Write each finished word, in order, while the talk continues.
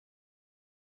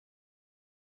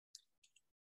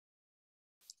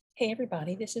Hey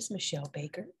everybody, this is Michelle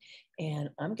Baker, and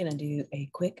I'm going to do a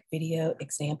quick video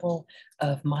example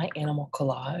of my animal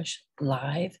collage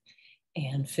live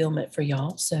and film it for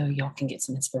y'all so y'all can get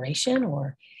some inspiration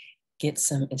or get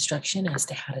some instruction as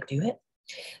to how to do it.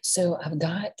 So I've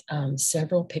got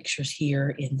several pictures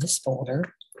here in this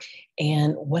folder,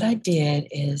 and what I did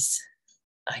is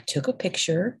I took a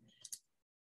picture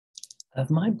of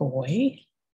my boy.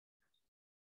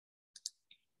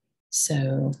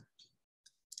 So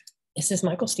this is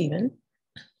Michael Stephen.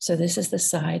 So this is the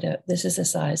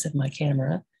size of my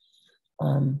camera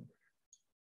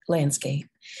landscape.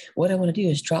 What I want to do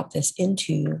is drop this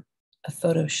into a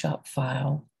Photoshop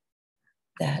file.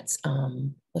 That's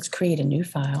let's create a new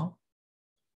file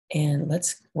and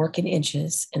let's work in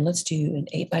inches and let's do an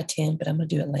 8x10, but I'm going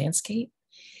to do it landscape.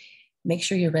 Make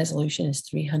sure your resolution is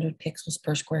 300 pixels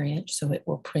per square inch so it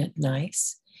will print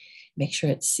nice. Make sure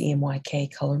it's CMYK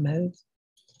color mode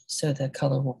so the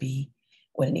color will be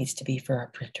what it needs to be for our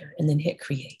printer, and then hit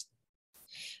create.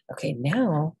 Okay,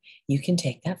 now you can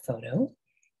take that photo,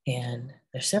 and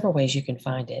there's several ways you can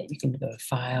find it. You can go to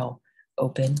File,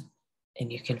 Open,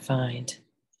 and you can find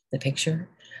the picture.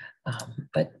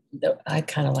 But I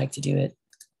kind of like to do it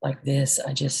like this.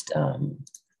 I just, I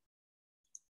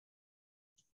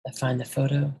find the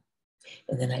photo,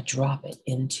 and then I drop it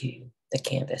into the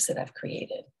canvas that I've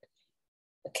created.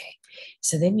 Okay,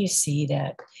 so then you see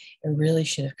that I really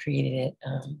should have created it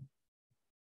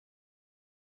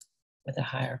with a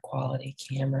higher quality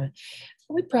camera.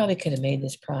 We probably could have made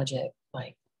this project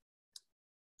like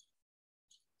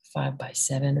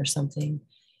 5x7 or something,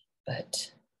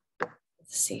 but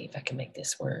let's see if I can make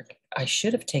this work. I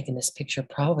should have taken this picture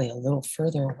probably a little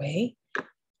further away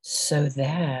so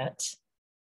that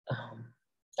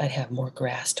I'd have more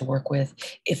grass to work with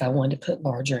if I wanted to put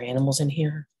larger animals in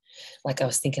here. Like I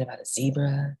was thinking about a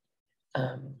zebra,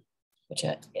 which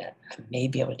I may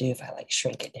be able to do if I like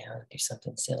shrink it down and do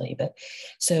something silly. But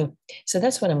so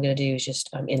that's what I'm going to do is just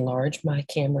enlarge my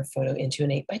camera photo into an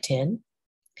 8x10.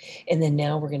 And then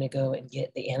now we're going to go and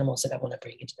get the animals that I want to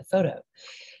bring into the photo.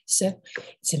 So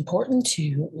it's important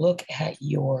to look at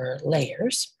your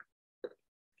layers.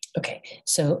 Okay,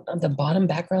 so the bottom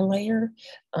background layer,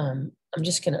 I'm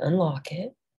just going to unlock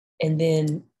it. And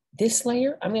then this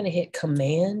layer, I'm going to hit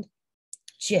Command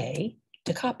J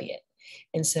to copy it.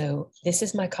 And so this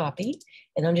is my copy,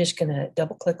 and I'm just going to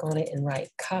double click on it and write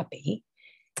copy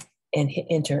and hit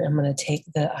enter. I'm going to take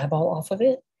the eyeball off of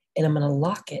it, and I'm going to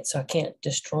lock it so I can't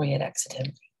destroy it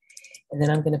accidentally. And then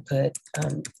I'm going to put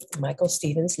Michael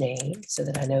Stephen's name so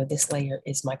that I know this layer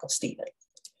is Michael Stephen.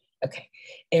 Okay,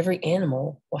 every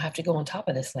animal will have to go on top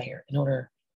of this layer in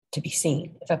order to be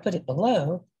seen. If I put it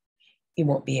below, you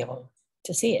won't be able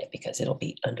to see it because it'll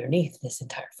be underneath this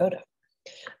entire photo.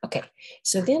 Okay,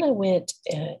 so then I went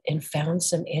and found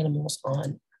some animals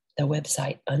on the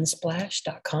website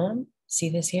unsplash.com. See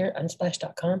this here,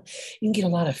 unsplash.com. You can get a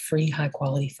lot of free high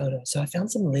quality photos. So I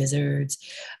found some lizards.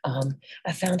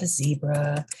 I found a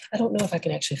zebra. I don't know if I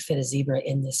can actually fit a zebra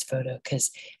in this photo because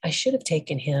I should have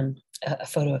taken him a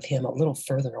photo of him a little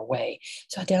further away.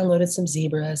 So I downloaded some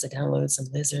zebras. I downloaded some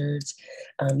lizards.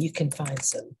 You can find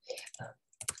some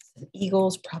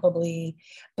eagles probably,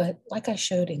 but like I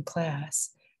showed in class,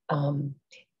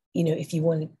 you know, if you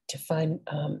wanted to find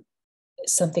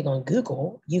something on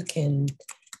Google, you can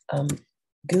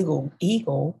Google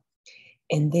eagle,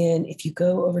 and then if you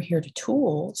go over here to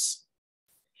tools,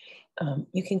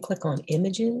 you can click on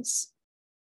images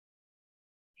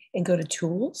and go to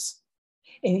tools,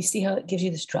 and you see how it gives you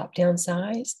this drop down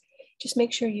size. Just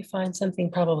make sure you find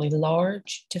something probably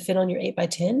large to fit on your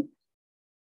 8x10.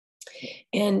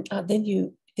 And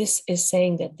then this is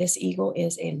saying that this eagle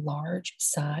is a large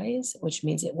size, which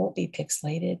means it won't be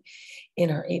pixelated in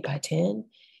our 8x10.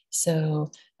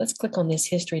 So let's click on this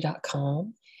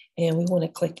history.com, and we want to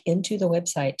click into the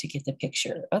website to get the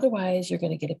picture. Otherwise, you're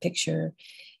going to get a picture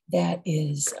that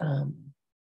is,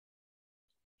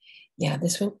 yeah,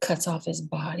 this one cuts off his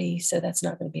body, so that's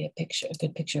not going to be a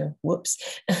good picture.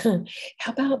 Whoops. How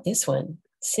about this one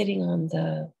sitting on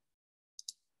the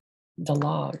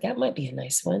log? That might be a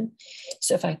nice one.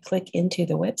 So if I click into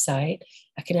the website,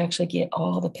 I can actually get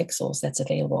all the pixels that's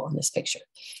available on this picture.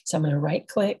 So I'm going to right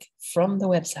click from the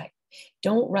website.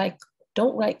 Don't right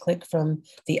click from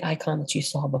the icon that you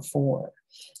saw before,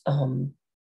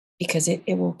 because it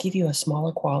will give you a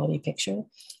smaller quality picture.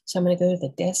 So I'm going to go to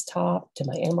the desktop, to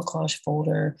my animal collage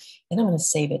folder, and I'm going to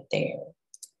save it there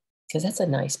because that's a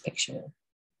nice picture.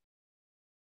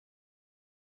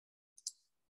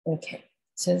 Okay.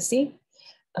 So see,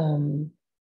 and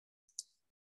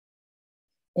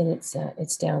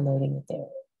it's downloading it there.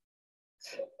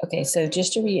 Okay, so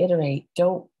just to reiterate,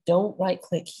 don't don't right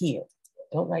click here.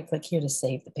 Don't right click here to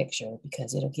save the picture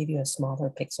because it'll give you a smaller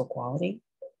pixel quality.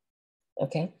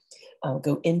 Okay,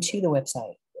 go into the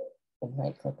website and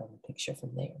right click on the picture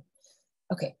from there.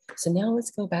 Okay, so now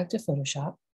let's go back to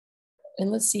Photoshop and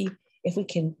let's see if we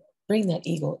can bring that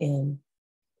eagle in.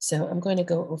 So I'm going to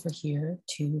go over here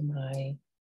to my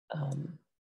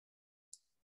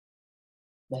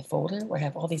my folder where I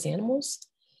have all these animals.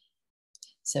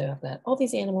 So I've got all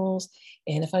these animals,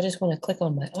 and if I just want to click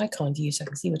on my icon view so I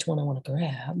can see which one I want to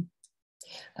grab,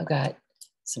 I've got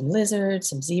some lizards,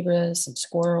 some zebras, some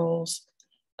squirrels,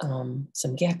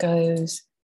 some geckos,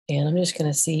 and I'm just going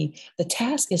to see. The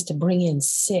task is to bring in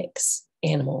 6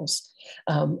 animals.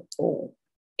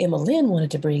 Emma Lynn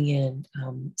wanted to bring in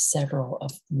several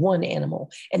of one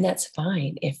animal, and that's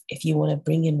fine. If you want to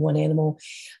bring in one animal,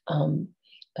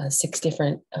 6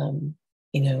 different,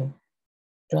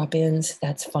 drop-ins,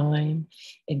 that's fine.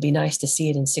 It'd be nice to see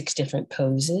it in 6 different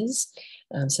poses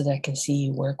so that I can see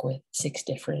you work with 6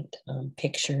 different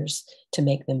pictures to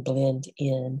make them blend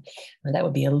in. That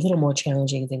would be a little more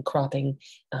challenging than cropping,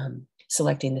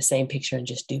 selecting the same picture and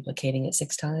just duplicating it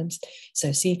 6 times.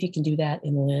 So see if you can do that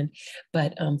in Lynn.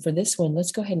 But for this one,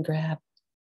 let's go ahead and grab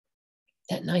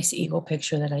that nice eagle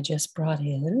picture that I just brought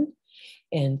in.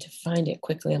 And to find it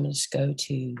quickly, I'm going to just go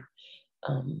to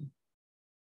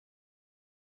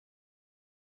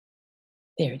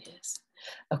there it is.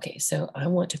 Okay, so I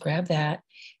want to grab that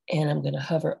and I'm going to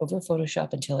hover over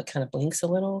Photoshop until it kind of blinks a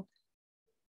little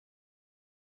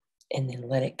and then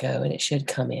let it go and it should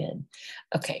come in.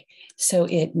 Okay, so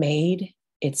it made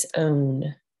its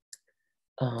own,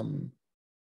 you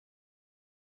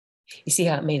see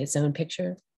how it made its own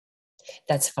picture?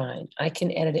 That's fine. I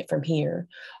can edit it from here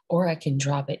or I can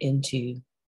drop it into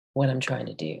what I'm trying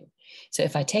to do. So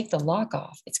if I take the lock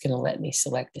off, it's going to let me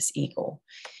select this eagle.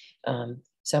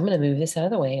 So I'm going to move this out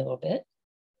of the way a little bit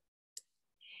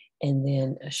and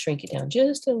then shrink it down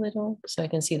just a little so I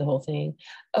can see the whole thing.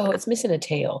 Oh, it's missing a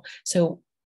tail. So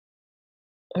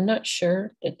I'm not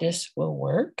sure that this will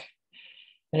work.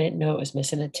 I didn't know it was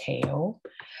missing a tail.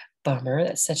 Bummer,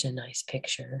 that's such a nice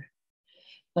picture.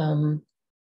 I'm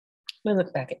gonna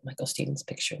look back at Michael Stevens'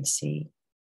 picture and see.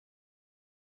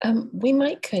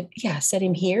 We could set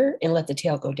him here and let the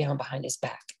tail go down behind his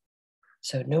back.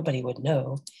 So nobody would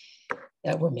know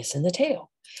that we're missing the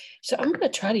tail. So I'm going to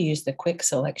try to use the quick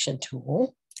selection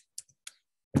tool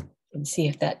and see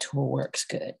if that tool works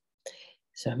good.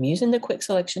 So I'm using the quick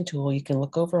selection tool. You can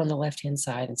look over on the left-hand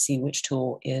side and see which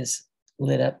tool is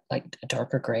lit up like a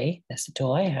darker gray. That's the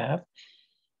tool I have,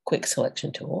 quick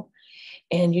selection tool.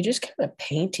 And you're just kind of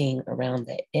painting around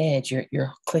the edge.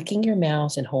 You're clicking your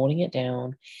mouse and holding it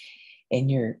down, and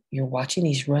you're watching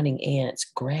these running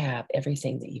ants grab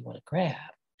everything that you want to grab.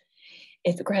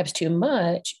 If it grabs too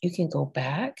much, you can go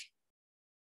back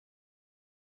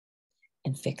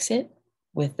and fix it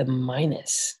with the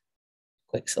minus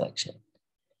quick selection.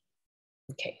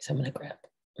 Okay, so I'm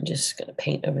just going to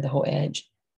paint over the whole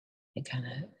edge and kind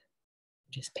of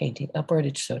just painting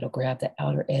upward so it'll grab the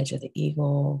outer edge of the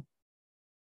eagle.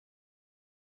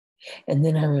 And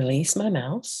then I release my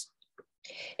mouse.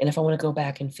 And if I want to go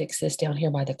back and fix this down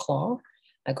here by the claw,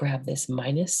 I grab this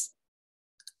minus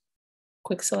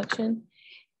quick selection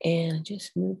and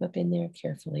just move up in there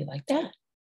carefully like that.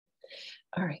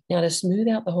 All right, now to smooth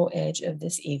out the whole edge of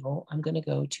this eagle, I'm going to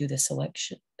go to the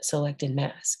select and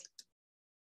mask.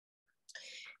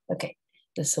 Okay,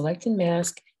 the select and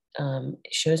mask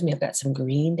shows me I've got some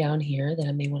green down here that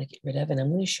I may want to get rid of, and I'm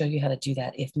going to show you how to do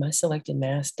that if my select and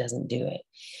mask doesn't do it.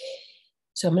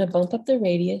 So I'm going to bump up the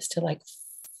radius to like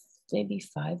maybe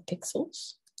 5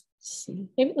 pixels. Let's see,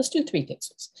 maybe let's do 3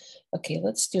 pixels. Okay,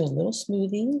 let's do a little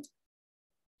smoothing.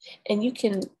 And you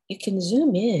can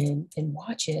zoom in and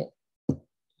watch it.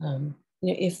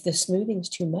 If the smoothing is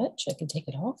too much, I can take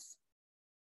it off.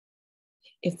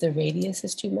 If the radius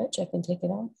is too much, I can take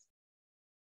it off.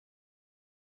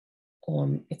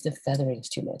 If the feathering is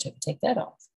too much, I can take that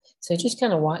off. So just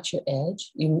kind of watch your edge.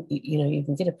 You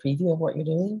can get a preview of what you're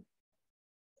doing.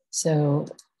 So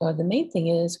the main thing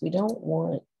is we don't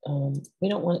want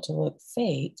it to look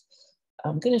fake.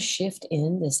 I'm going to shift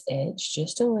in this edge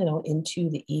just a little into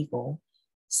the eagle.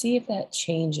 See if that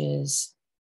changes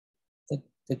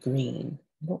the green.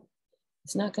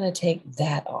 It's not going to take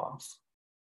that off.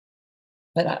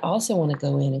 But I also want to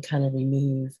go in and kind of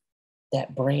remove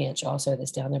that branch also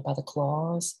that's down there by the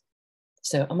claws.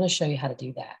 So I'm going to show you how to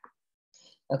do that.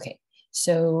 Okay,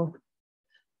 so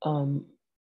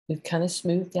we've kind of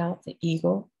smoothed out the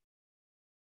eagle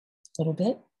a little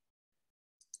bit.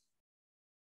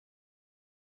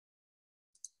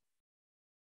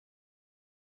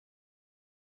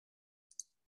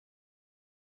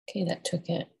 Okay, that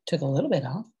took a little bit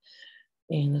off.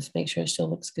 And let's make sure it still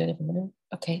looks good everywhere.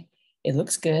 Okay, it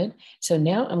looks good. So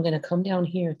now I'm going to come down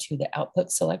here to the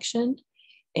output selection,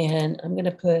 and I'm going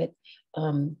to put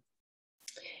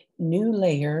new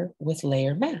layer with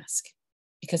layer mask,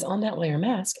 because on that layer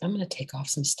mask, I'm going to take off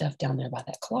some stuff down there by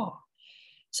that claw.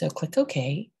 So click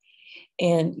OK,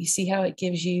 and you see how it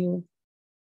gives you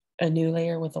a new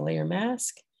layer with a layer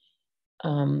mask.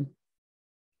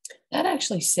 That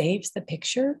actually saves the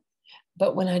picture,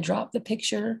 but when I drop the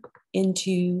picture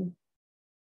into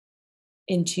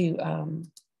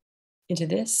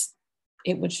this,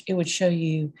 it would show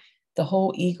you the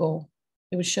whole eagle.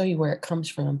 It would show you where it comes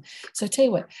from. So I tell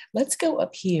you what, let's go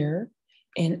up here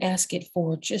and ask it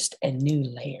for just a new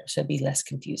layer, so it'd be less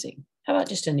confusing. How about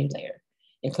just a new layer?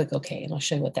 And click OK, and I'll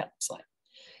show you what that looks like.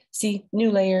 See,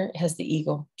 new layer has the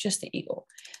eagle, just the eagle.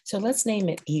 So let's name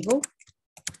it Eagle.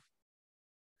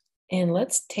 And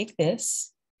let's take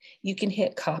this. You can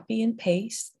hit copy and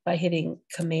paste by hitting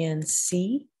Command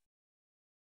C,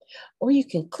 or you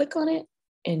can click on it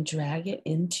and drag it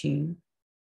into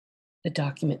the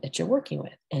document that you're working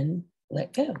with and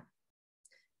let go.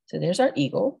 So there's our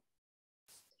eagle.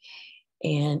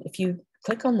 And if you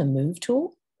click on the move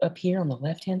tool up here on the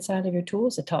left-hand side of your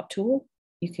tools, the top tool,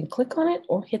 you can click on it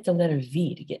or hit the letter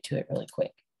V to get to it really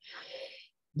quick.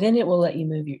 Then it will let you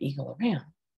move your eagle around.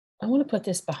 I want to put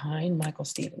this behind Michael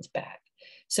Stevens' back.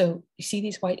 So you see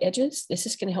these white edges? This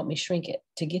is going to help me shrink it.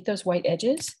 To get those white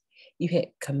edges, you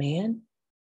hit Command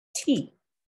T.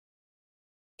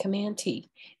 Command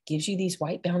T gives you these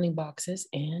white bounding boxes,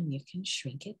 and you can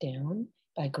shrink it down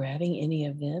by grabbing any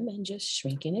of them and just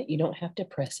shrinking it. You don't have to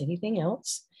press anything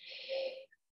else.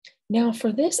 Now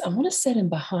for this, I want to set him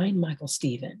behind Michael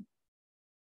Stevens.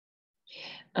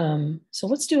 So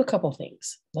let's do a couple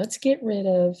things. Let's get rid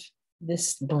of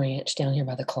this branch down here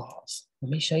by the claws.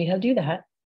 Let me show you how to do that.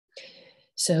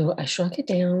 So I shrunk it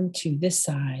down to this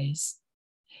size,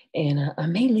 and I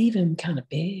may leave him kind of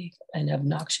big and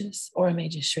obnoxious, or I may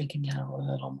just shrink him down a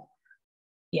little more.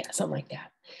 Yeah, something like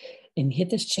that. And hit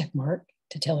this check mark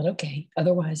to tell it okay.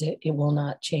 Otherwise, it will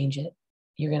not change it.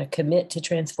 You're going to commit to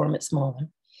transform it smaller.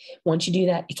 Once you do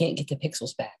that, you can't get the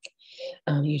pixels back.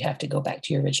 You'd have to go back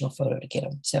to your original photo to get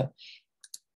them. So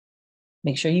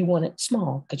make sure you want it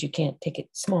small, because you can't take it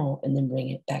small and then bring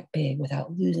it back big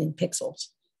without losing pixels.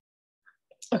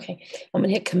 Okay, I'm going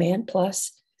to hit Command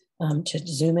plus to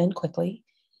zoom in quickly,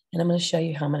 and I'm going to show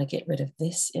you how I'm going to get rid of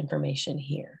this information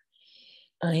here.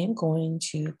 I am going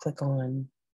to click on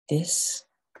this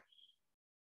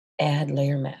Add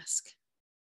Layer Mask,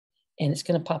 and it's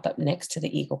going to pop up next to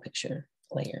the eagle picture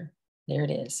layer. There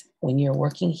it is. When you're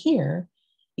working here,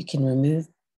 you can remove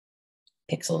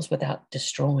pixels without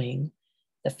destroying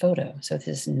the photo. So this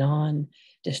is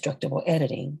non-destructible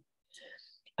editing.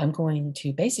 I'm going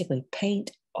to basically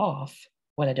paint off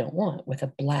what I don't want with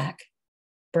a black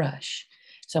brush.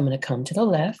 So I'm going to come to the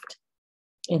left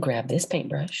and grab this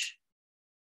paintbrush.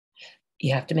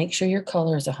 You have to make sure your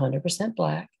color is 100%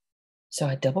 black. So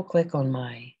I double click on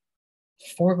my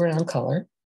foreground color,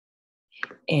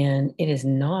 and it is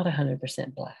not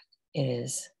 100% black. It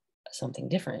is something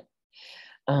different.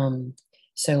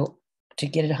 So to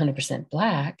get it 100%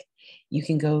 black, you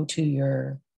can go to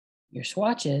your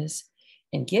swatches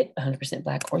and get 100%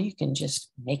 black, or you can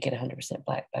just make it 100%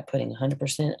 black by putting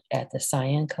 100% at the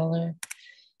cyan color,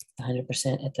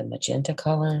 100% at the magenta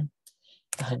color,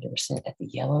 100% at the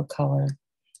yellow color,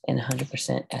 and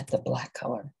 100% at the black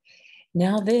color.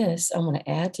 Now this, I'm going to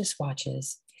add to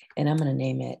swatches, and I'm going to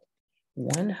name it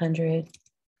 100%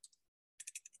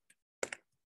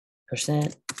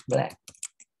 black.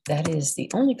 That is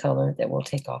the only color that will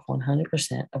take off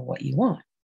 100% of what you want.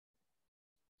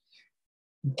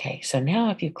 Okay, so now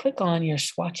if you click on your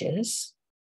swatches,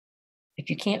 if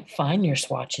you can't find your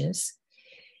swatches,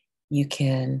 you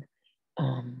can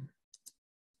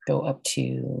go up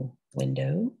to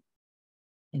Window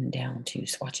and down to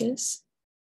Swatches,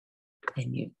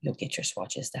 and you'll get your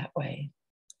swatches that way.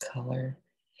 Color.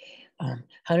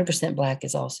 100% black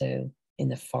is also in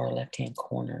the far left-hand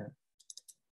corner.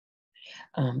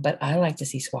 But I like to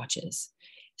see swatches.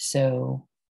 So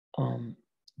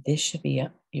this should be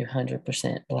your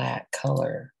 100% black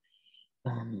color.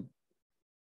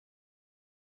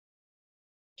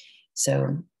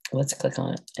 So let's click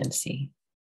on it and see.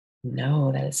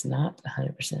 No, that is not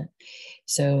 100%.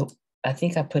 So I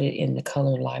think I put it in the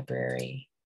color library.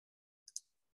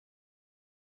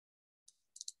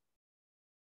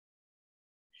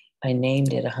 I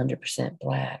named it 100%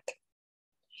 black.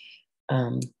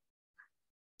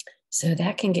 So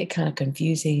that can get kind of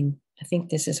confusing. I think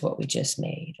this is what we just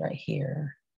made right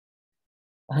here.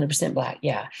 100% black,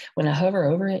 yeah. When I hover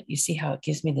over it, you see how it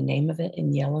gives me the name of it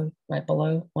in yellow right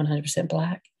below 100%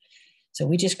 black. So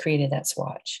we just created that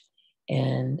swatch.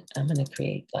 And I'm going to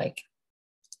create like,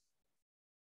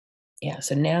 yeah,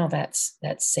 so now that's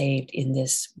saved in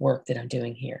this work that I'm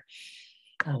doing here.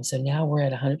 So now we're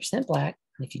at 100% black.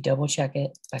 And if you double check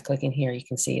it by clicking here, you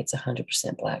can see it's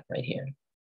 100% black right here.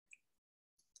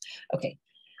 Okay,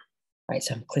 all right,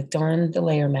 so I'm clicked on the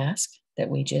layer mask that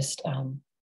we just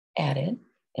added,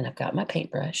 and I've got my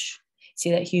paintbrush.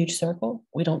 See that huge circle?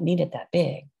 We don't need it that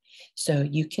big. So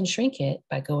you can shrink it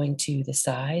by going to the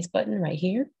size button right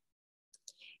here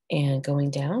and going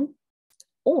down,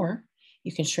 or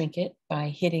you can shrink it by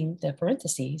hitting the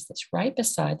parentheses that's right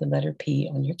beside the letter P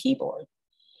on your keyboard.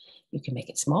 You can make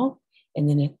it small, and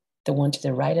then the one to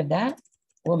the right of that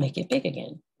will make it big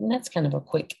again. And that's kind of a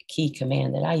quick key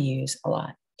command that I use a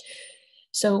lot.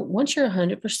 So once you're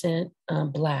 100%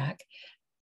 black,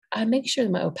 I make sure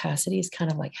that my opacity is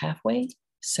kind of like halfway,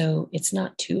 so it's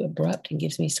not too abrupt and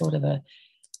gives me sort of a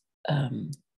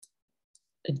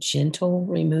gentle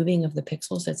removing of the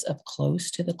pixels that's up close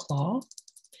to the claw.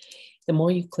 The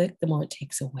more you click, the more it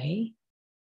takes away.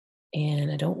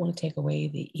 And I don't want to take away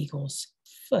the eagle's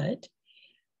foot.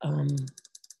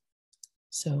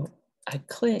 So I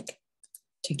click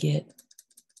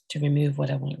to remove what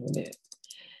I want to remove.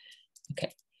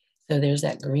 Okay, so there's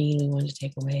that green we want to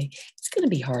take away. It's going to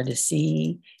be hard to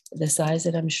see the size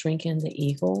that I'm shrinking the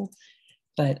eagle,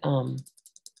 but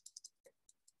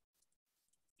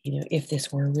you know, if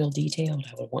this were real detailed,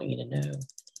 I would want you to know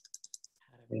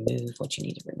how to remove what you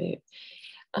need to remove.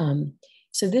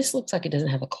 So this looks like it doesn't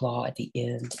have a claw at the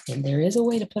end, and there is a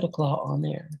way to put a claw on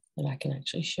there that I can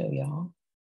actually show y'all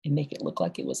and make it look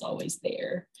like it was always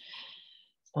there.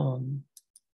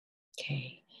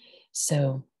 Okay,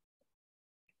 so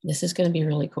this is going to be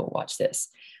really cool. Watch this.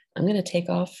 I'm going to take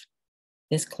off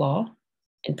this claw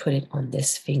and put it on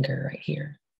this finger right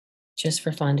here, just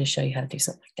for fun, to show you how to do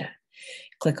something like that.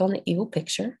 Click on the eagle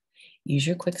picture, use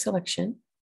your quick selection,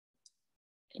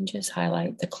 and just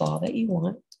highlight the claw that you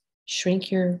want.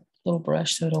 Shrink your little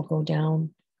brush so it'll go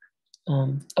down.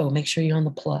 Oh, make sure you're on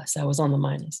the plus. I was on the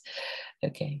minus.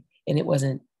 Okay, and it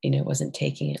wasn't, you know, it wasn't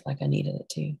taking it like I needed it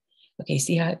to. Okay,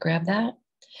 see how it grabbed that?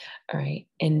 All right,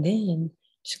 and then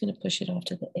just gonna push it off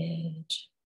to the edge.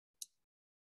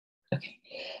 Okay,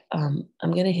 I'm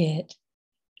gonna hit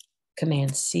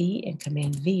Command C and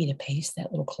Command V to paste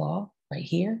that little claw right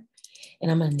here.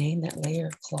 And I'm gonna name that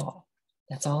layer claw.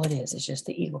 That's all it is, it's just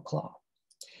the eagle claw.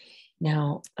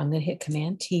 Now I'm gonna hit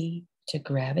Command T to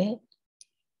grab it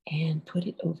and put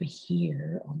it over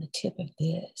here on the tip of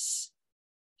this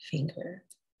finger.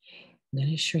 I'm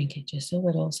gonna shrink it just a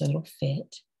little so it'll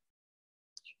fit.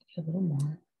 A little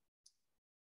more.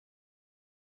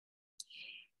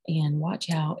 And watch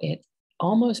how it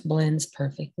almost blends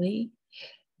perfectly,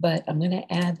 but I'm gonna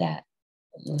add that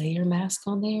layer mask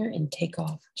on there and take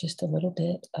off just a little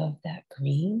bit of that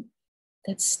green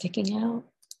that's sticking out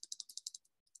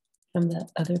from the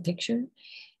other picture,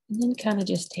 and then kind of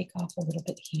just take off a little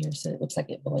bit here so it looks like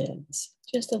it blends.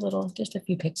 Just a little, just a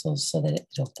few pixels so that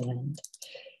it'll blend.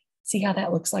 See how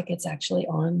that looks like it's actually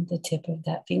on the tip of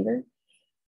that finger?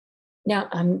 Now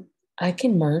I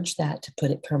can merge that to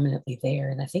put it permanently there,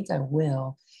 and I think I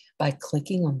will by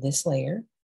clicking on this layer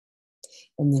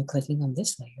and then clicking on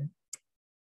this layer,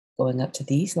 going up to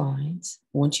these lines.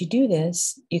 Once you do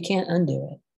this, you can't undo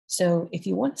it. So if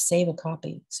you want to save a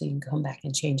copy so you can come back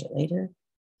and change it later,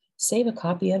 save a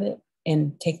copy of it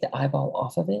and take the eyeball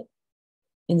off of it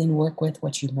and then work with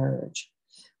what you merge.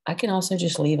 I can also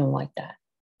just leave them like that.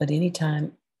 But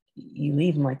anytime you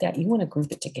leave them like that, you want to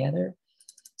group it together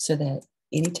so that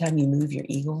anytime you move your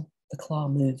eagle, the claw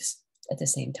moves at the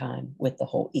same time with the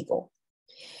whole eagle.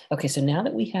 Okay, so now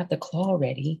that we have the claw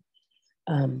ready,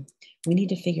 we need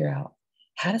to figure out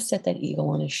how to set that eagle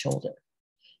on his shoulder.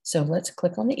 So let's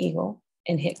click on the eagle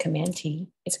and hit Command T.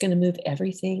 It's going to move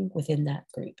everything within that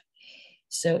group.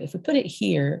 So if we put it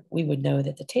here, we would know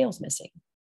that the tail's missing.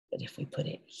 But if we put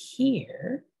it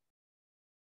here,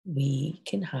 we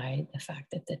can hide the fact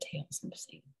that the tail's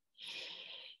missing.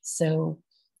 So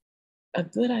a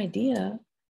good idea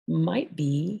might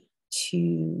be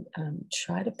to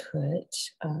try to put,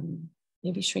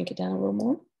 maybe shrink it down a little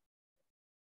more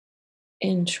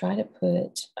and try to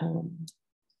put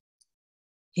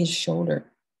his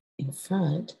shoulder in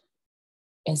front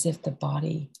as if the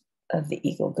body of the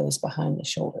eagle goes behind the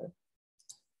shoulder.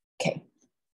 Okay,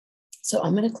 so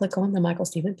I'm going to click on the Michael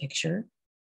Stephen picture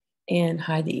and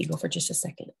hide the eagle for just a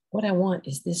second. What I want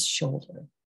is this shoulder.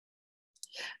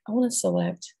 I want to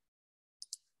select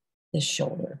this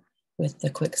shoulder with the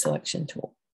quick selection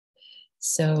tool.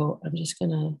 So I'm just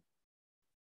gonna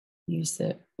use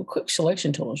the quick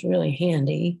selection tool, is really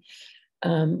handy.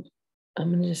 I'm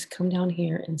gonna just come down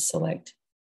here and select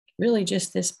really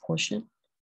just this portion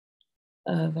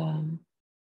of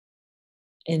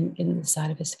in the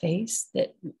side of his face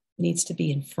that needs to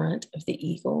be in front of the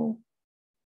eagle.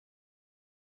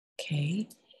 Okay,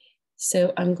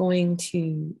 so I'm going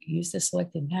to use the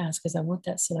selected mask because I want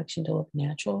that selection to look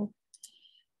natural.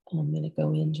 I'm going to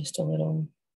go in just a little.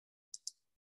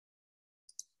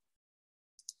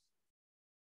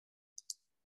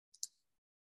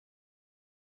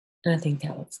 And I think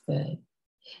that looks good.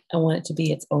 I want it to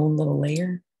be its own little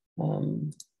layer,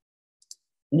 new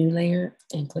layer,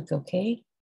 and click OK.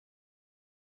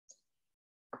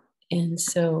 And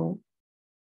so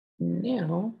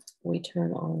now we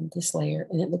turn on this layer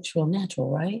and it looks real natural,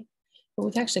 right? But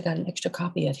we've actually got an extra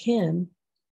copy of him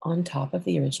on top of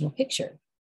the original picture.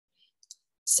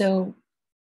 So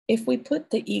if we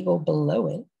put the eagle below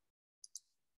it,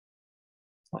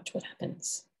 watch what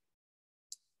happens.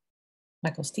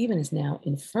 Michael Stephen is now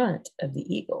in front of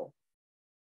the eagle.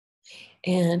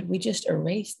 And we just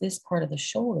erase this part of the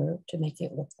shoulder to make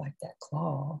it look like that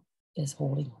claw is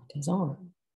holding on to his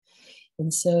arm.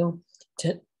 And so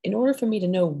in order for me to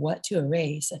know what to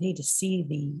erase, I need to see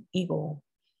the eagle.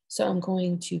 So I'm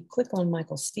going to click on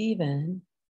Michael Stephen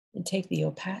and take the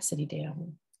opacity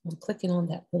down. I'm clicking on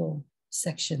that little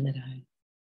section that I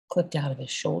clipped out of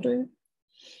his shoulder.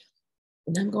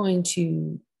 And I'm going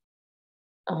to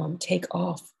take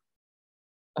off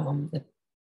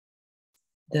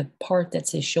the part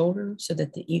that's his shoulder so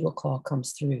that the eagle claw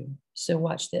comes through. So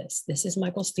watch this. This is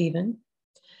Michael Stephen.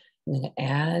 I'm going to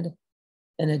add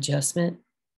an adjustment,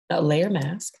 a layer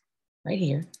mask right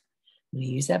here. I'm going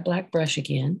to use that black brush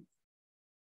again.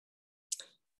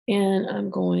 And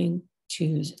I'm going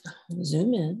to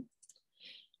zoom in.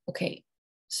 Okay,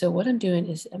 so what I'm doing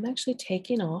is I'm actually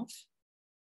taking off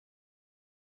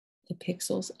the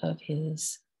pixels of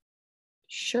his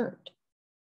shirt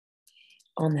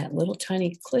on that little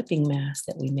tiny clipping mask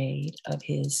that we made of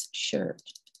his shirt.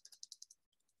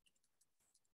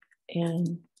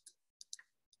 And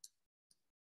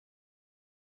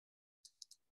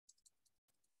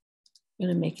I'm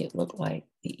going to make it look like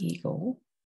the eagle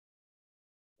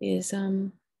is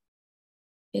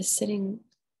sitting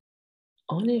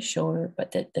on his shoulder,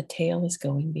 but that the tail is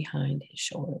going behind his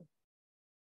shoulder.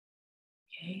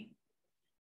 Okay,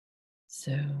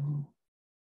 so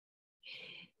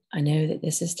I know that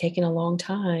this is taking a long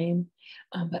time,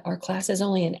 but our class is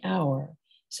only an hour.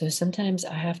 So sometimes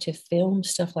I have to film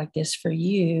stuff like this for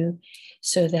you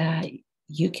so that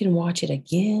you can watch it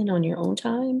again on your own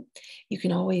time. You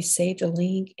can always save the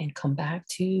link and come back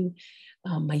to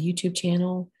my YouTube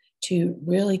channel to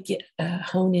really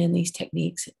hone in these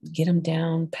techniques, get them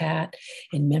down pat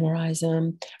and memorize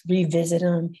them, revisit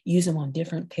them, use them on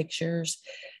different pictures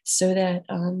so that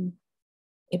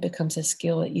it becomes a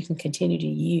skill that you can continue to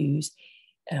use.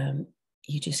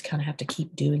 You just kind of have to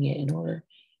keep doing it in order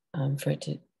for it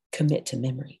to commit to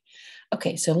memory.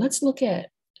 Okay, so let's look at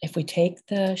if we take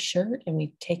the shirt and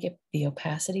we take the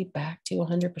opacity back to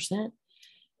 100%,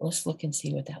 let's look and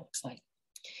see what that looks like.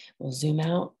 We'll zoom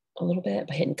out a little bit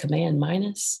by hitting Command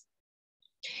minus.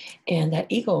 And that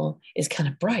eagle is kind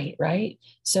of bright, right?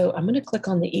 So I'm going to click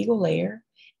on the eagle layer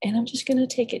and I'm just going to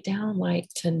take it down like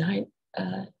to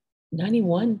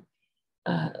 91.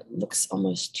 Looks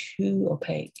almost too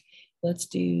opaque. Let's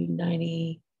do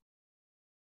 90.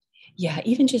 Yeah,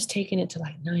 even just taking it to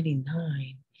like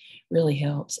 99 really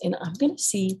helps. And I'm going to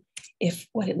see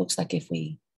what it looks like if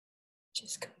we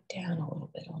just go down a little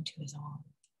bit onto his arm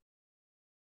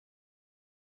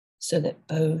so that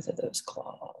both of those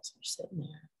claws are sitting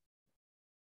there.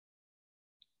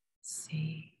 Let's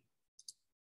see.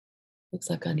 Looks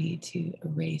like I need to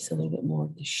erase a little bit more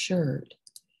of the shirt.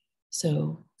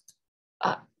 So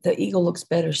the eagle looks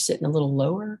better sitting a little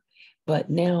lower, but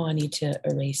now I need to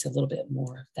erase a little bit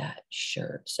more of that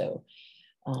shirt. So,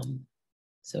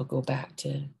 so go back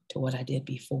to what I did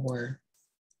before.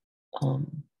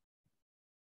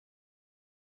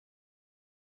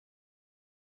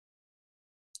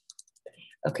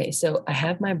 Okay, so I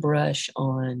have my brush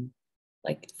on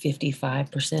like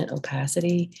 55%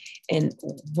 opacity. And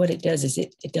what it does is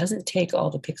it doesn't take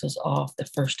all the pixels off the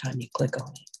first time you click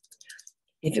on it.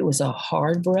 If it was a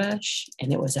hard brush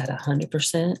and it was at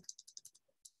 100%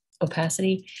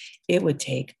 opacity, it would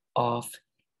take off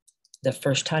the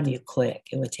first time you click,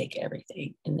 it would take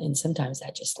everything. And sometimes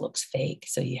that just looks fake.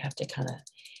 So you have to kind of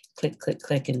click, click,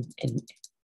 click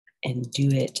and do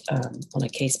it on a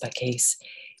case-by-case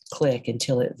click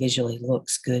until it visually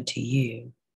looks good to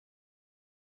you.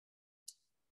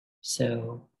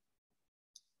 So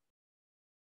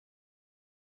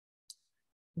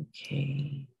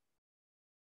Okay.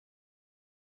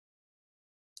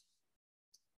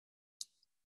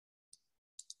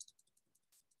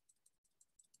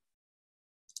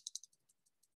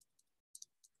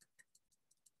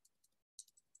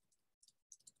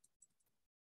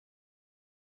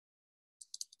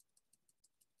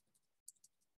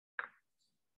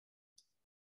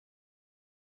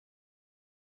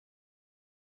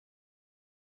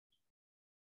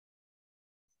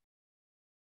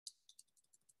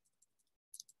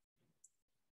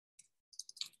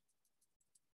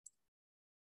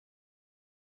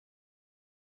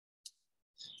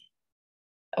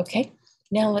 Okay,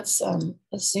 now let's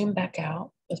zoom back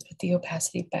out. Let's put the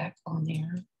opacity back on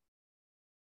there.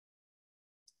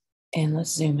 And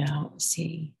let's zoom out and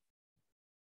see.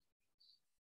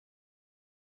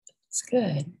 It's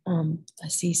good. I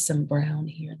see some brown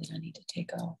here that I need to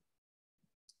take off.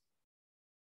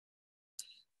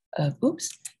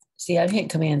 Oops. See, I hit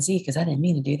Command Z because I didn't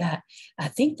mean to do that. I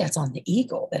think that's on the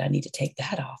eagle that I need to take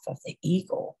that off of the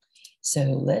eagle. So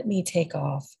let me take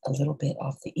off a little bit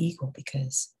off the eagle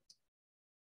because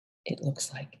it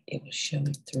looks like it was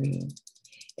showing through.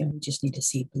 And we just need to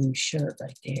see blue shirt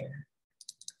right there.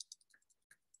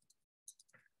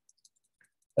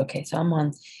 Okay, so I'm on,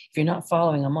 if you're not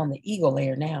following, I'm on the eagle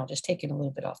layer now, just taking a little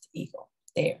bit off the eagle.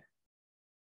 There.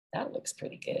 That looks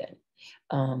pretty good.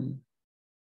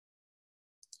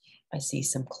 I see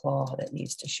some claw that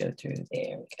needs to show through.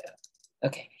 There we go.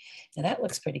 Okay, now that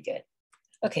looks pretty good.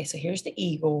 Okay, so here's the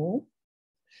eagle.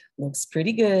 Looks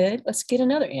pretty good. Let's get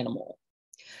another animal.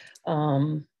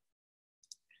 So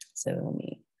let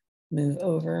me move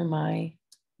over my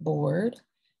board,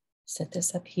 set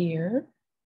this up here.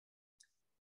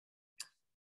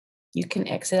 You can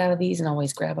exit out of these and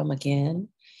always grab them again.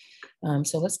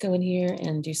 So let's go in here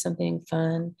and do something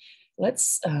fun.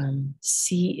 Let's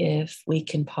see if we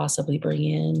can possibly bring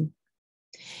in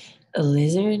a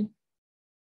lizard.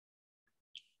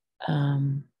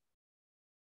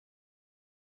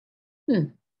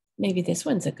 Maybe this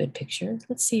one's a good picture.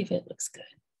 Let's see if it looks good.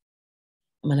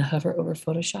 I'm going to hover over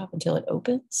Photoshop until it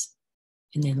opens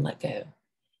and then let go.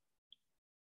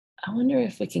 I wonder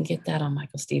if we can get that on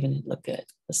Michael Steven and look good.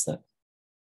 Let's look.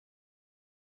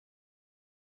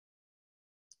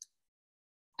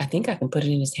 I think I can put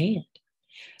it in his hand.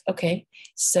 Okay,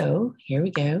 so here we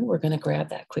go. We're going to grab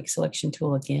that quick selection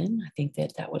tool again. I think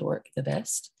that that would work the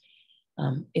best.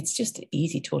 It's just an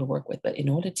easy tool to work with, but in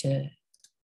order to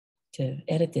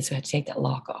edit this, we have to take that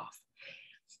lock off.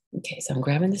 Okay, so I'm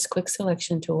grabbing this quick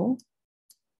selection tool.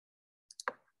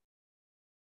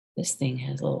 This thing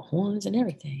has little horns and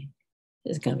everything.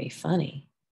 This is going to be funny.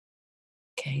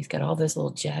 Okay, he's got all those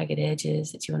little jagged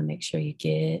edges that you want to make sure you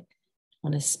get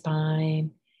on his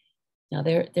spine. Now,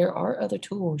 there are other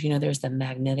tools. You know, there's the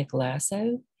magnetic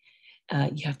lasso.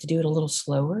 You have to do it a little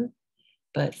slower,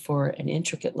 but for an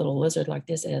intricate little lizard like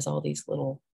this, it has all these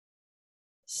little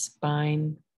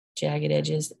spine jagged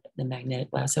edges. The magnetic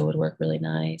lasso would work really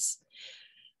nice.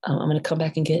 I'm going to come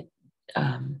back and get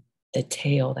the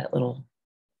tail, that little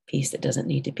piece that doesn't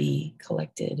need to be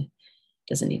collected,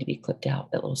 doesn't need to be clipped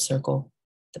out, that little circle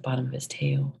at the bottom of his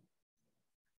tail.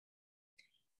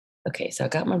 Okay, so I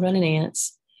got my running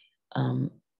ants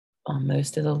on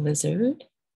most of the lizard,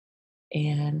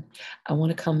 and I want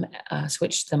to come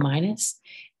switch to the minus,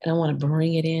 and I want to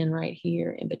bring it in right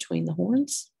here in between the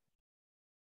horns.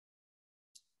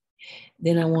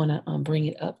 Then I want to bring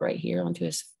it up right here onto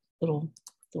his little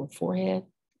forehead.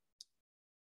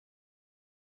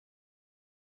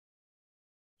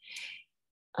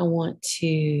 I want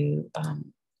to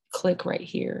click right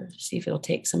here, see if it'll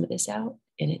take some of this out,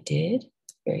 and it did.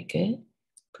 Very good.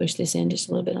 Push this in just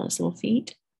a little bit on its little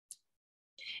feet.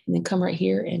 And then come right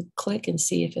here and click and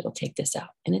see if it'll take this out.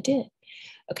 And it did.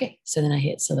 Okay, so then I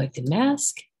hit selected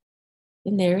mask.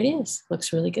 And there it is.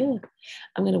 Looks really good.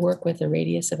 I'm going to work with a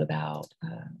radius of about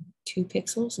 2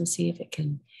 pixels and see if it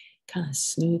can kind of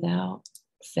smooth out,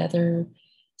 feather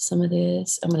some of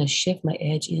this. I'm going to shift my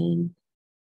edge in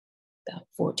about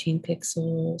 14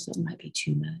 pixels. That might be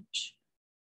too much.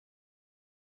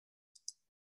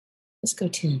 Let's go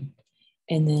 10.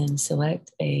 And then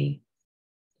select a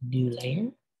new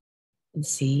layer and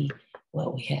see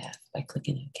what we have by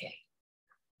clicking OK.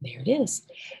 There it is.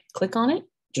 Click on it,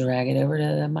 drag it over to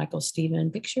the Michael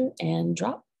Steven picture and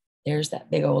drop. There's that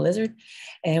big old lizard.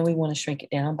 And we want to shrink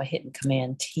it down by hitting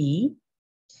Command T,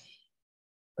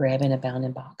 grabbing a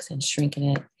bounding box and shrinking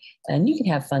it. And you can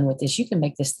have fun with this. You can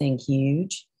make this thing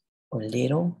huge or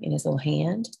little in his little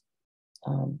hand.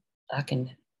 I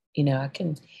can,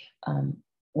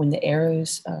 when the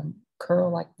arrows curl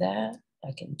like that,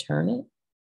 I can turn it,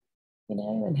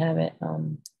 and have it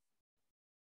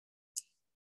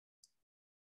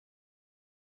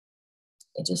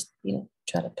it just, you know,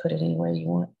 try to put it anywhere you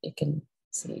want. It can,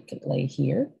 see, it could lay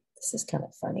here. This is kind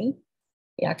of funny.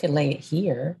 Yeah, I could lay it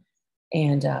here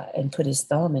and put his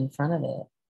thumb in front of it.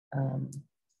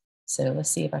 So let's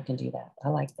see if I can do that. I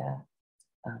like that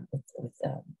with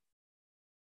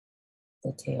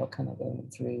the tail kind of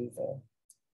going through the.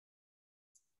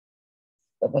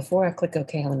 But before I click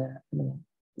OK, I'm gonna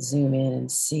zoom in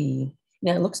and see.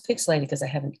 Now it looks pixelated because I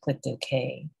haven't clicked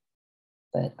OK,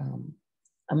 but I'm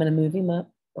gonna move him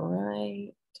up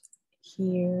right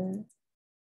here,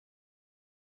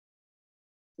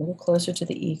 a little closer to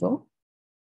the eagle.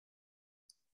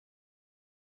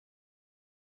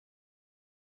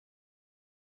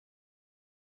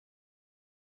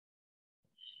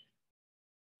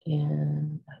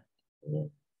 And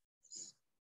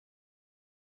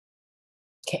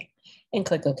okay, and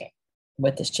click OK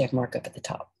with this check mark up at the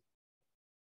top.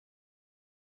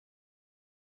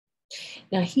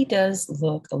 Now he does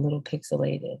look a little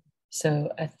pixelated,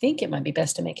 so I think it might be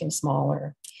best to make him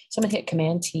smaller. So I'm gonna hit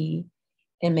Command T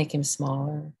and make him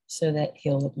smaller so that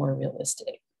he'll look more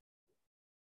realistic.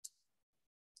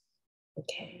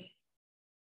 Okay.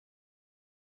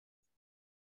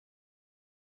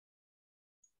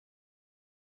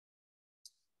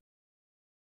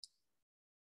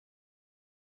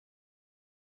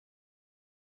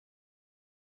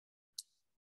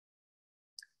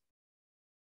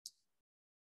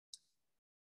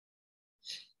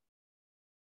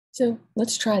 So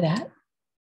let's try that.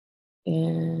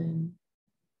 And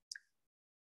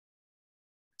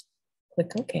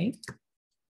click OK.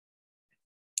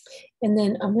 And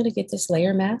then I'm going to get this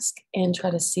layer mask and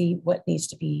try to see what needs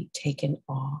to be taken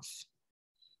off.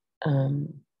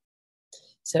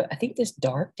 So I think this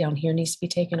dark down here needs to be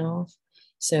taken off.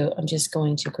 So I'm just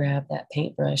going to grab that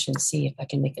paintbrush and see if I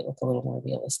can make it look a little more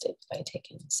realistic by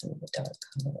taking some of the dark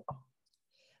color off.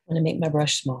 I'm going to make my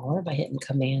brush smaller by hitting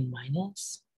Command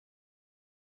minus.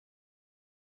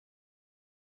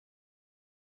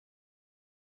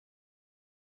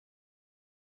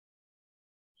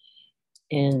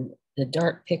 And the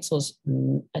dark pixels,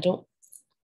 I don't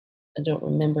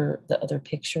remember the other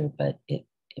picture, but it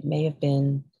may have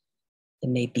been, it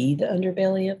may be the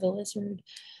underbelly of the lizard,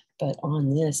 but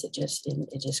on this, it just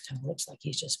kind of looks like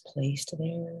he's just placed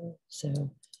there.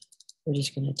 So we're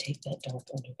just going to take that dark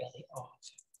underbelly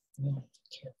off. Really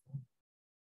careful.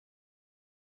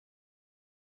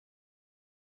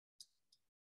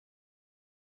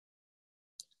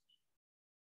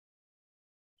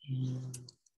 And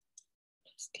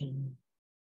just kind of.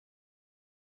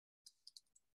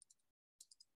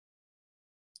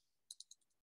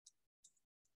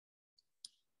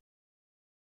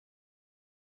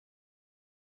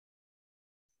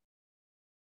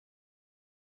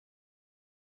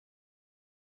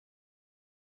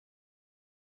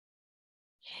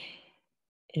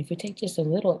 If we take just a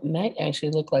little, it might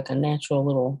actually look like a natural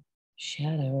little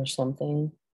shadow or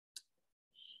something.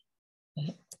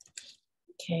 But,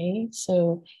 okay,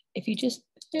 so if you just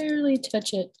barely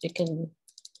touch it, it can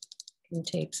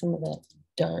take some of that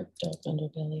dark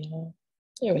underbelly off.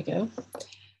 There we go.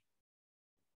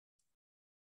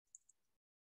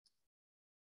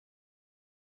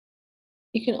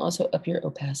 You can also up your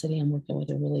opacity. I'm working with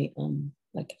a really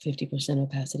like 50%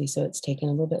 opacity, so it's taking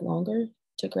a little bit longer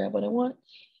to grab what I want.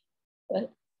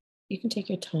 But you can take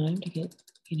your time to get,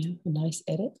 you know, a nice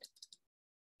edit.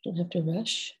 You don't have to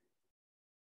rush.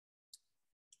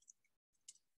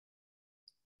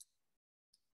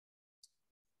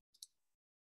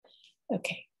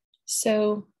 Okay,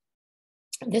 so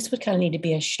this would kind of need to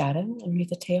be a shadow underneath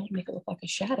the tail to make it look like a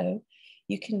shadow.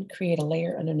 You can create a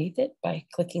layer underneath it by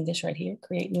clicking this right here,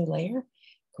 create new layer,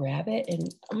 grab it,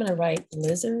 and I'm gonna write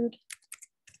lizard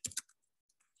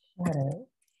shadow.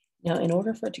 Now, in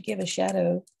order for it to give a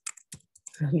shadow,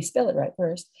 let me spell it right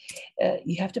first,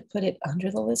 you have to put it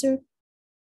under the lizard.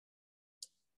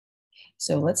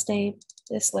 So let's name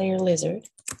this layer lizard.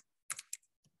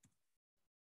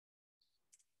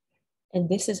 And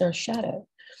this is our shadow.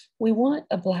 We want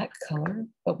a black color,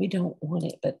 but we don't want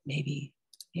it, but maybe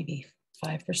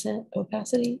 5%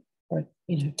 opacity or,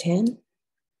 you know, 10.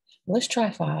 Let's try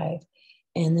 5.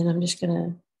 And then I'm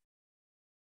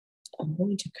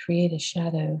going to create a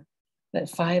shadow, but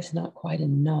 5 is not quite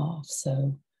enough.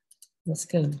 So let's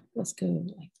go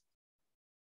like,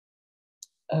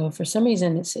 oh, for some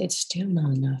reason it's still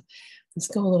not enough. Let's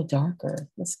go a little darker.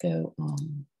 Let's go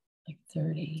like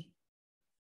 30.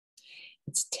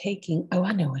 It's taking, oh,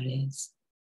 I know what it is.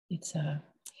 It's so I'm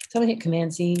gonna hit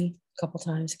Command Z a couple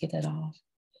times to get that off.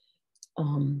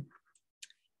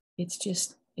 It's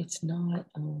just, it's not,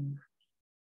 for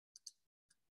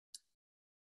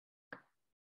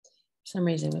some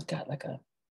reason we've got like a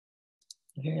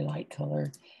a very light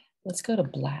color. Let's go to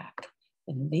black.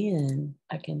 And then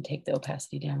I can take the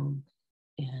opacity down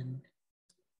and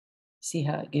see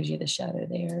how it gives you the shadow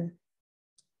there.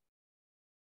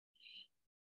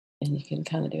 And you can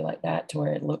kind of do like that to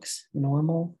where it looks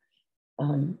normal.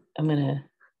 I'm gonna,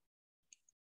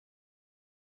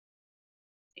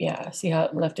 yeah, see how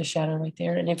it left a shadow right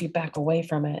there? And if you back away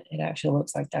from it, it actually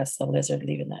looks like that's the lizard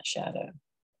leaving that shadow.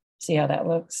 See how that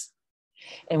looks?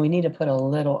 And we need to put a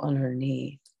little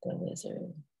underneath the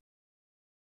lizard,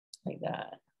 like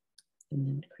that. And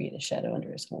then create a shadow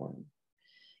under his horn,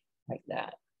 like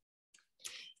that.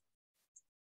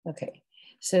 Okay,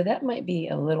 so that might be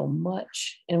a little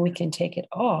much, and we can take it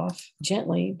off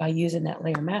gently by using that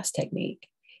layer mask technique.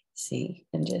 See,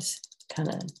 and just kind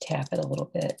of tap it a little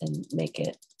bit and make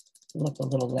it look a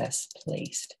little less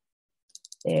placed.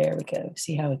 There we go.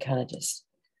 See how we kind of just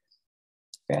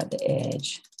grab the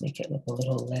edge, make it look a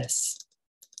little less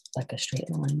like a straight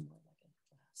line,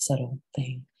 subtle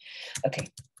thing. Okay.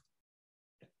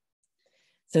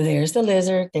 So there's the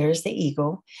lizard, there's the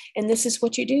eagle, and this is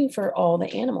what you do for all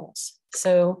the animals.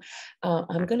 So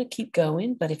I'm going to keep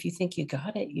going, but if you think you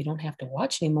got it, you don't have to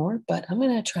watch anymore. But I'm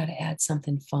going to try to add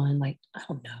something fun, like, I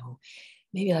don't know,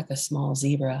 maybe like a small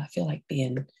zebra. I feel like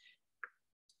being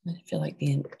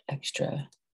extra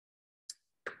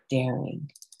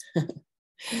daring.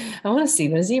 I want to see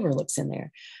what a zebra looks in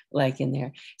there.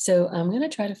 So I'm going to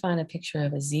try to find a picture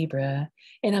of a zebra,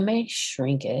 and I may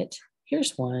shrink it.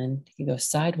 Here's one. You can go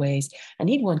sideways. I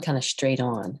need one kind of straight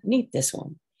on. I need this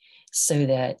one so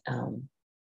that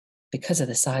because of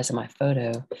the size of my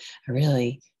photo, I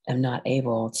really am not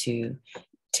able to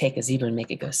take a zebra and make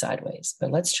it go sideways.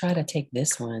 But let's try to take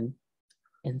this one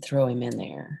and throw him in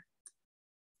there.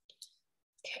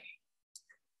 Okay.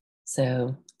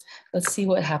 So let's see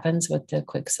what happens with the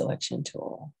quick selection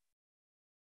tool.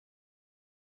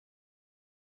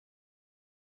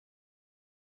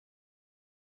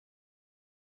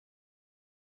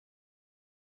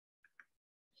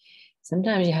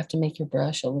 Sometimes you have to make your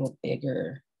brush a little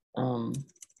bigger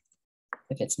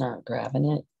if it's not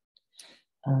grabbing it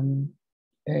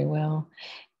very well.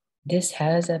 This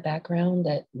has a background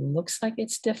that looks like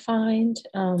it's defined.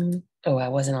 Oh, I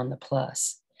wasn't on the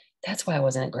plus. That's why I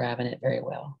wasn't grabbing it very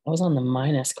well. I was on the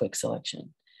minus quick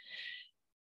selection.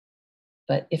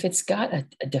 But if it's got a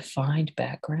defined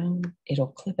background, it'll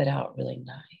clip it out really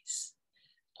nice.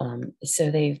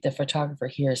 So the photographer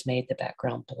here has made the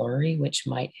background blurry, which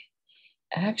might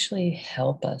actually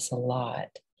help us a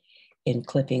lot in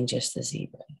clipping just the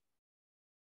zebra.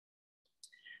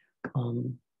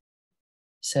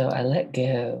 So I let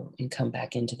go and come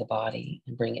back into the body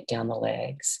and bring it down the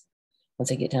legs. Once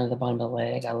I get down to the bottom of the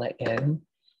leg, I let go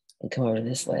and come over to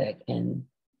this leg. And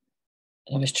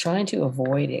I was trying to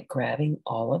avoid it grabbing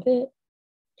all of it.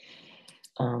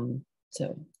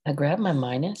 So I grab my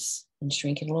minus and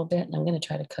shrink it a little bit. And I'm going to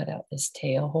try to cut out this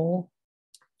tail hole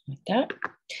like that.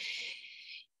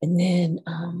 And then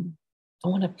I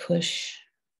want to push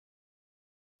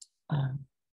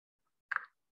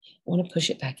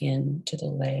it back into the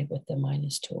leg with the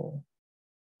minus tool.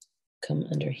 Come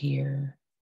under here.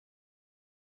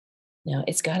 Now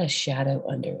it's got a shadow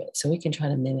under it, so we can try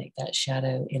to mimic that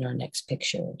shadow in our next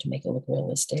picture to make it look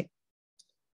realistic.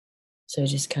 So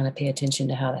just kind of pay attention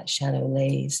to how that shadow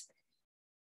lays.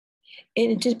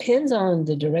 And it depends on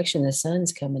the direction the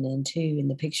sun's coming into in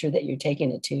the picture that you're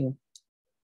taking it to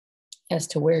as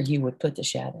to where you would put the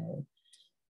shadow.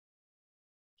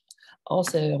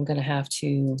 Also, I'm going to have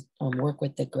to work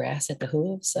with the grass at the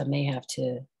hooves. I may have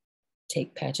to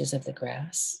take patches of the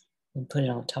grass and put it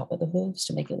on top of the hooves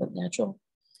to make it look natural.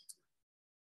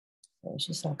 So it's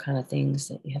just all kind of things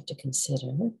that you have to consider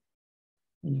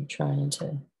when you're trying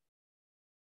to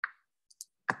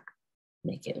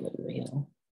make it look real.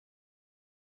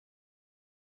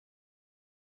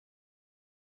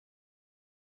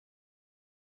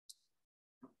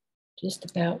 Just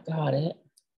about got it.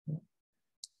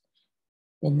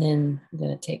 And then I'm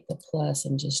going to take the plus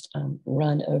and just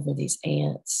run over these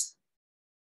ants.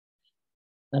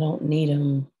 I don't need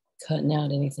them cutting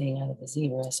out anything out of the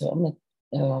zebra. So I'm going to,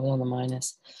 oh, I'll be on the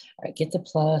minus. All right, get the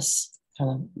plus,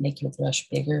 kind of make your brush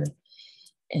bigger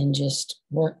and just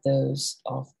work those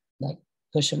off, like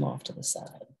push them off to the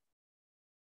side.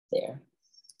 There.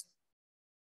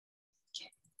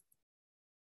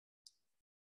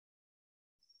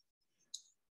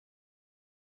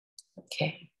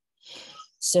 Okay.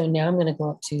 So now I'm going to go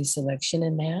up to selection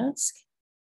and mask.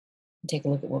 Take a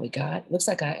look at what we got. Looks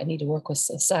like I need to work with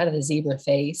the side of the zebra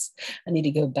face. I need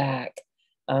to go back.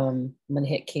 I'm going to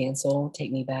hit cancel,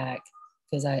 take me back,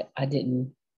 because I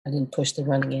didn't push the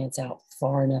running ants out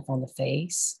far enough on the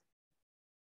face.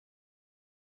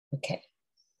 Okay,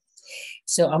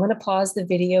 so I'm going to pause the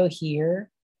video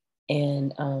here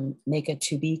and make a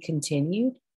to be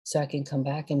continued so I can come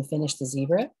back and finish the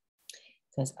zebra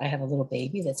because I have a little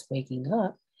baby that's waking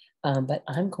up. But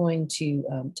I'm going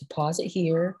to pause it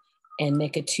here and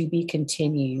make a to be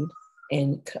continued,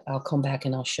 and I'll come back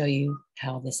and I'll show you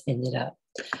how this ended up.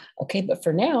 Okay, but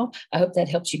for now, I hope that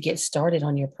helps you get started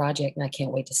on your project, and I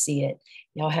can't wait to see it.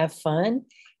 Y'all have fun,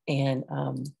 and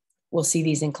we'll see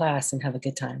these in class and have a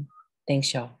good time.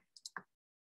 Thanks, y'all.